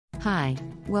Hi,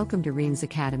 welcome to Reams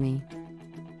Academy.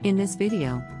 In this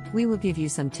video, we will give you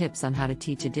some tips on how to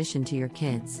teach addition to your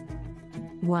kids.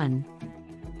 1.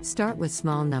 Start with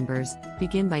small numbers.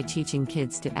 Begin by teaching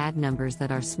kids to add numbers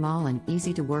that are small and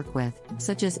easy to work with,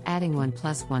 such as adding 1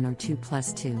 plus 1 or 2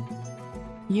 plus 2.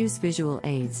 Use visual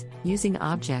aids. Using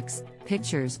objects,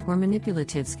 pictures, or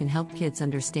manipulatives can help kids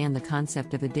understand the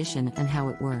concept of addition and how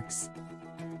it works.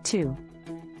 2.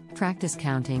 Practice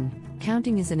counting.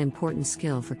 Counting is an important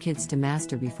skill for kids to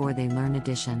master before they learn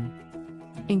addition.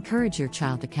 Encourage your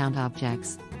child to count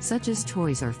objects, such as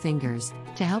toys or fingers,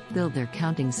 to help build their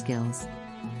counting skills.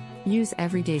 Use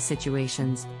everyday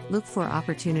situations. Look for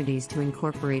opportunities to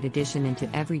incorporate addition into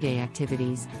everyday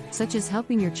activities, such as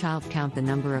helping your child count the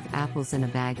number of apples in a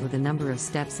bag or the number of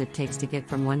steps it takes to get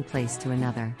from one place to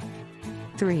another.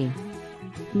 3.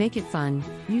 Make it fun.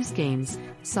 Use games,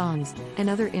 songs, and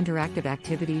other interactive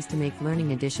activities to make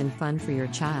learning addition fun for your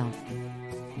child.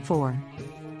 4.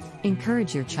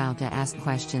 Encourage your child to ask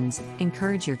questions.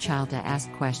 Encourage your child to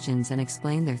ask questions and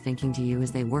explain their thinking to you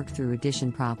as they work through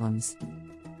addition problems.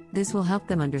 This will help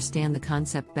them understand the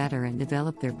concept better and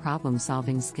develop their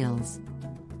problem-solving skills.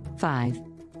 5.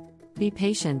 Be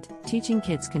patient. Teaching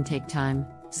kids can take time,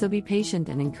 so be patient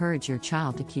and encourage your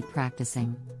child to keep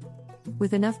practicing.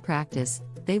 With enough practice,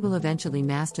 they will eventually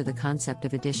master the concept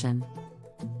of addition.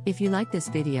 If you like this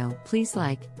video, please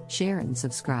like, share and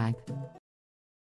subscribe.